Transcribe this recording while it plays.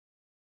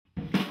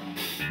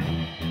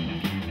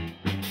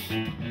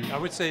I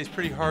would say it's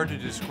pretty hard to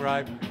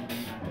describe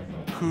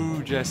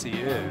who Jesse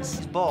is.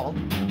 He's bald.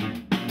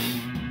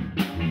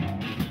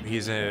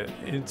 He's an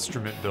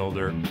instrument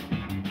builder.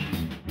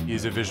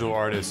 He's a visual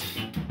artist.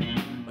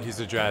 He's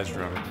a jazz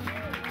drummer.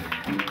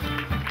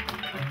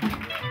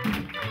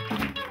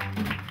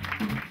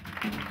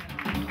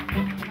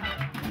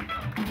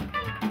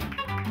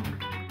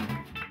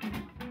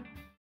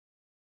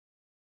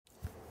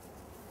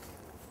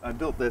 I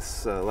built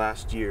this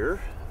last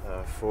year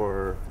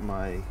for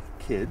my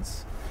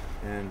kids,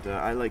 and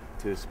I like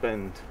to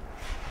spend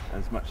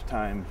as much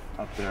time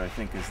up there, I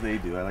think, as they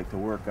do. I like to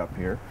work up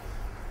here.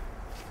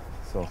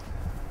 So,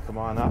 come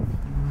on up.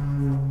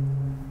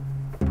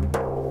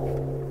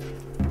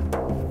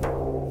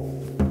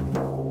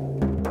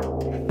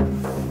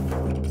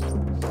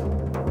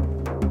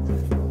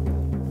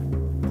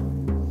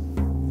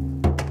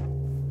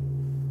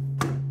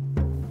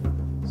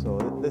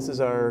 So, this is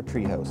our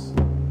treehouse.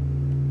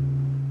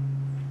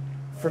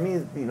 For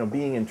me, you know,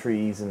 being in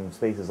trees and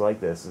spaces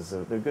like this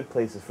they're good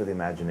places for the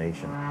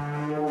imagination.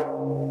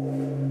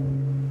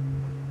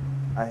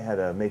 I had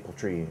a maple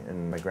tree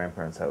in my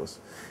grandparents' house,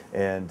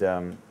 and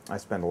I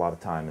spent a lot of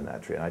time in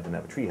that tree. And I didn't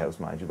have a tree house,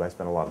 mind you, but I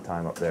spent a lot of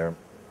time up there.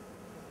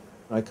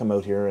 I come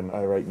out here and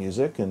I write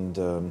music,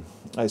 and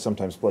I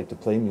sometimes like to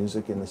play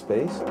music in the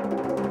space.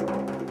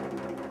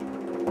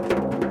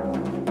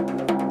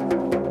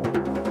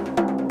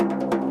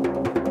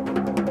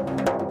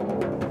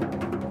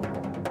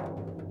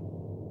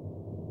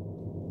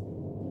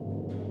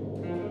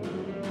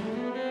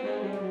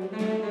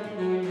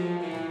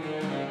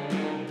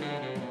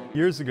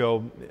 Years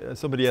ago,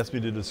 somebody asked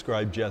me to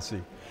describe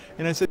Jesse.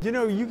 And I said, you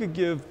know, you could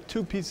give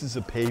 2 pieces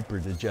of paper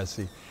to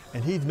Jesse,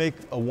 and he'd make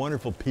a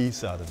wonderful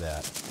piece out of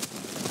that.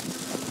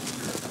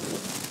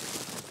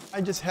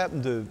 I just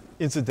happened to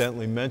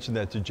incidentally mention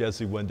that to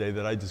Jesse one day,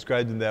 that I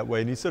described him that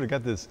way, and he sort of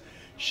got this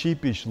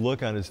sheepish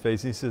look on his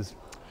face. He says,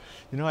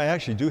 you know, I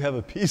actually do have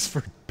a piece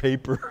for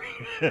paper.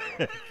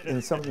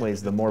 In some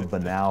ways, the more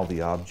banal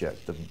the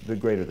object, the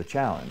greater the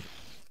challenge.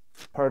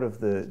 Part of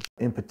the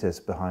impetus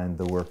behind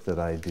the work that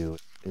I do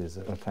is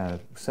a kind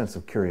of sense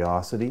of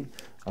curiosity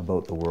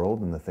about the world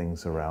and the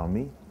things around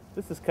me.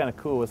 This is kind of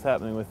cool what's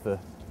happening with the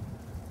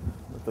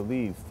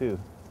leaves too.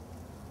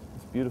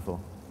 It's beautiful.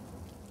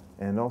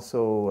 And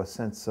also a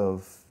sense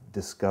of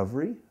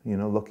discovery, you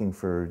know, looking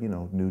for, you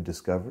know, new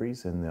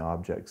discoveries in the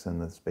objects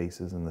and the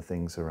spaces and the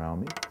things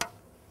around me.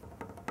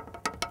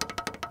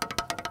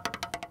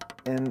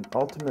 And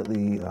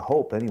ultimately, a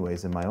hope,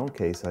 anyways, in my own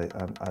case,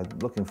 I'm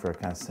looking for a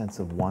kind of sense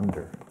of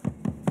wonder.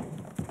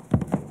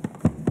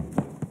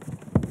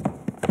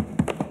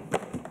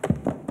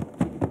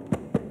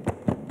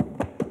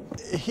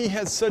 He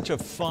has such a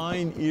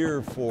fine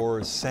ear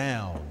for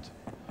sound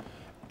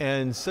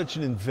and such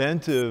an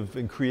inventive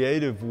and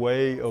creative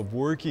way of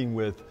working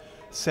with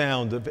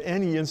sound of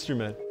any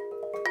instrument.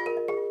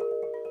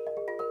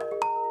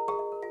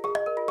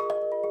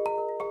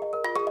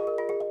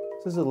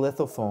 This is a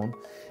lithophone.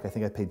 I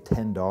think I paid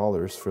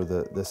 $10 for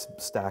this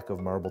stack of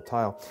marble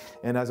tile.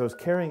 And as I was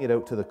carrying it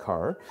out to the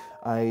car,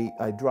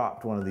 I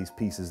dropped one of these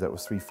pieces that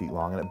was 3 feet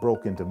long, and it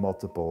broke into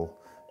multiple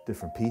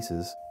different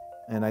pieces.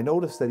 And I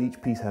noticed that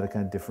each piece had a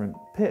kind of different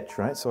pitch,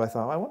 right? So I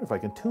thought, I wonder if I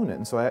can tune it.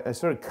 And so I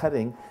started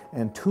cutting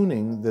and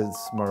tuning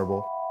this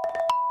marble.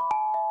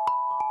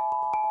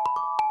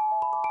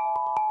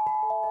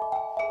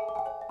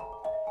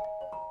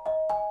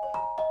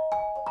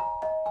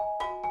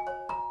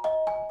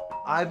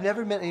 I've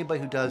never met anybody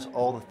who does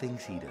all the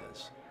things he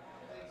does.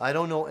 I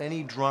don't know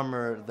any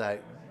drummer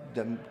that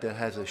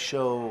has a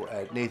show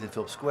at Nathan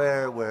Phillips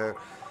Square where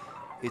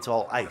it's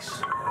all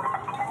ice.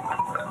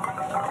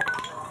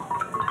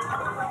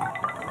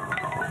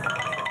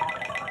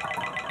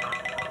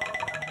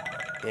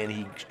 And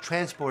he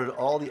transported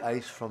all the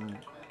ice from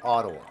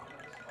Ottawa.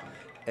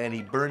 And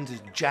he burns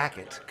his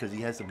jacket because he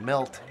has to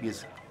melt. He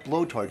has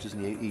blowtorches,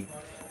 and he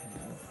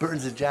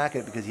burns his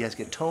jacket because he has to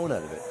get tone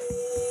out of it.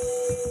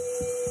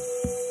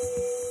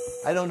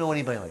 I don't know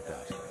anybody like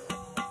that.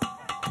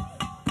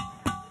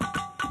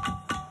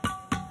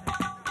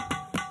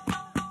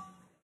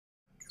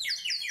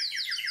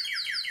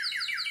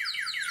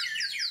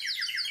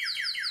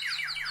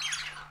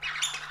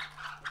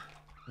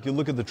 You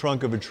look at the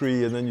trunk of a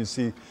tree and then you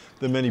see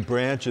the many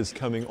branches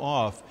coming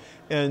off.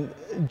 And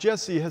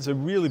Jesse has a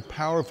really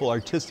powerful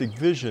artistic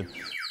vision.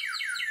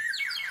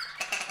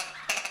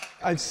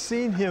 I've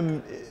seen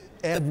him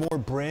add more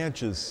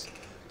branches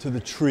to the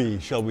tree,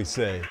 shall we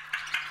say.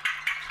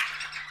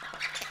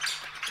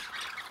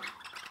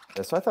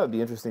 So I thought it'd be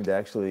interesting to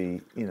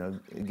actually, you know,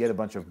 get a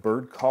bunch of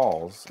bird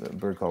calls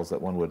that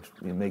one would,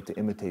 you know, make to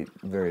imitate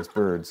various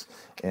birds,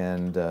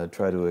 and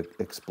try to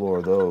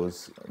explore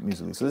those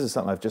musically. So this is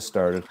something I've just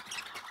started.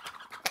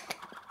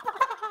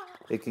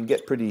 It can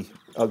get pretty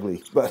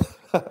ugly, but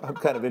I'm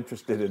kind of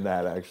interested in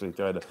that, actually,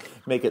 trying to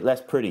make it less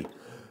pretty.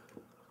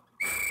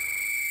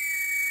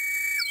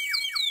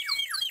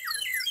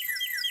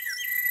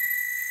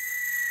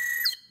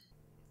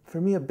 For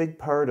me, a big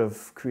part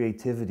of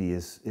creativity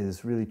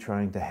is really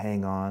trying to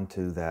hang on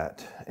to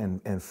that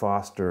and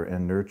foster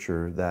and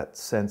nurture that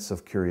sense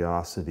of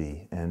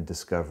curiosity and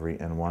discovery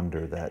and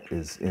wonder that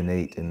is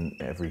innate in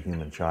every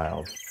human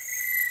child.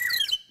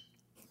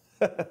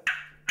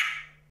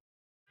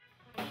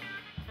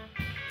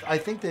 I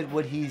think that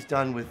what he's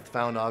done with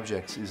found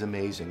objects is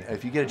amazing.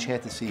 If you get a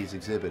chance to see his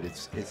exhibit,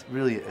 it's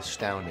really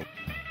astounding.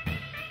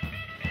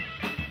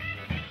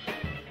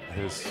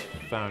 His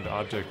found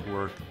object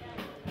work,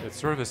 it's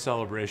sort of a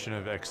celebration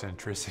of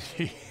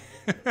eccentricity.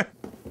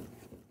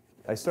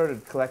 I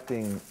started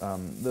collecting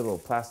little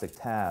plastic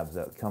tabs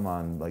that come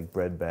on like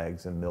bread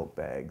bags and milk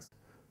bags.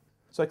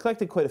 So I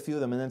collected quite a few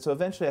of them, and then so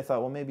eventually I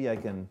thought, well, maybe I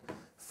can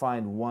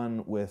find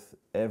one with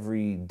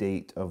every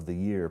date of the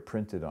year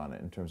printed on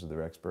it in terms of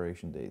their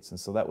expiration dates. And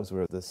so that was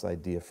where this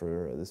idea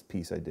for this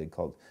piece I did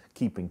called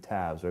Keeping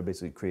Tabs, where I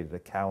basically created a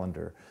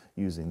calendar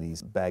using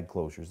these bag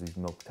closures, these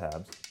milk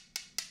tabs.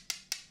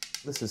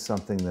 This is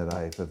something that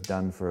I have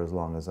done for as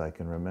long as I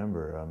can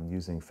remember,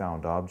 using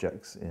found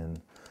objects in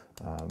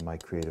my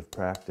creative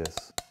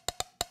practice.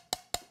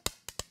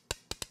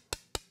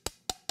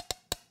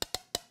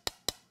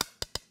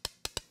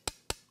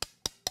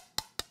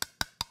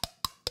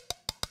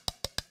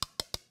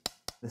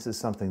 This is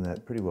something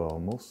that pretty well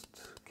most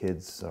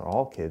kids, or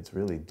all kids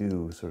really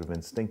do sort of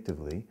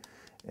instinctively.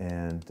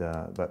 And,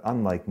 but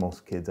unlike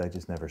most kids, I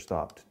just never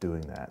stopped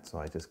doing that. So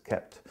I just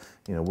kept,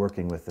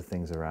 working with the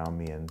things around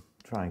me and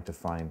trying to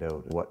find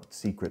out what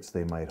secrets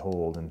they might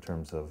hold in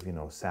terms of,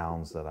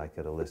 sounds that I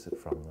could elicit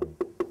from them.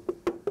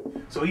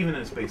 So even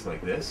in a space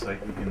like this,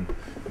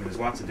 there's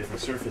lots of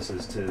different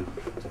surfaces to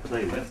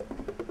play with.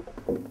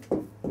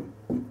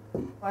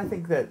 I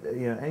think that,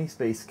 any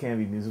space can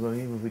be musical,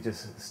 even if we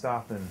just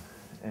stop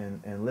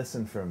and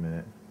listen for a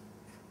minute.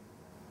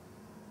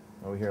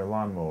 Oh, we hear a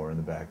lawnmower in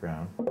the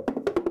background.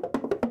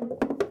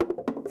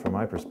 From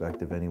my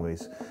perspective,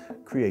 anyways,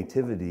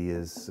 creativity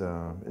is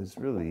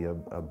really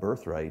a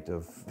birthright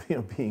of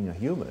being a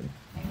human.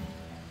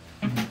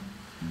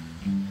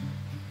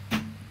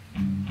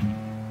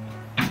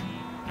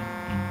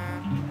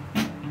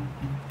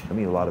 I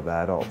meet a lot of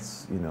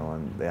adults,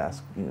 and they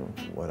ask,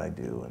 what I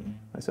do, and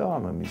I say, oh,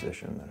 I'm a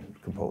musician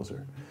and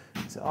composer.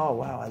 They say, oh,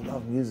 wow, I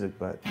love music,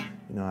 but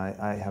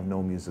I have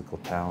no musical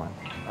talent,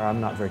 or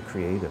I'm not very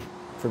creative.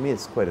 For me,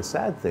 it's quite a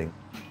sad thing.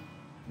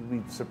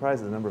 You'd be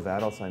surprised at the number of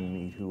adults I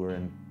meet who were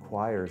in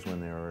choirs when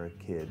they were a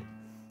kid,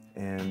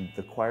 and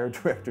the choir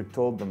director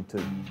told them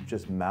to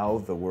just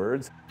mouth the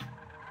words.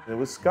 It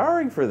was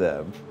scarring for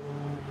them.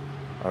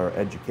 Our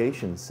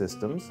education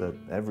systems at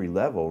every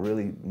level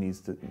really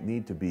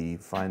need to be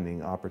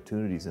finding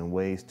opportunities and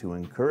ways to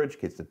encourage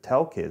kids, to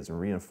tell kids and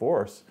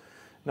reinforce,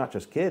 not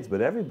just kids,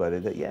 but everybody,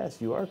 that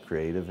yes, you are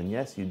creative, and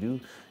yes, you do,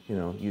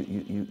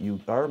 you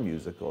are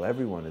musical.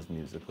 Everyone is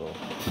musical.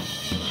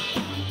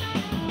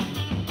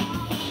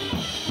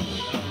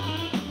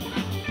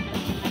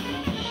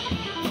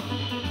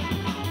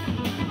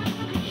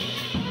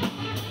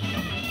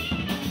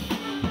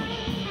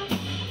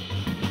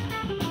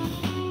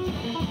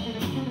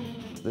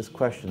 This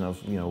question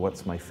of,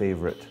 what's my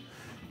favorite,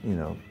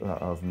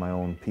 of my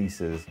own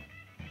pieces.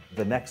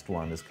 The next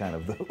one is kind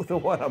of the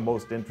one I'm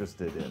most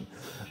interested in,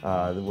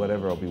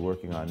 whatever I'll be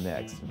working on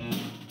next.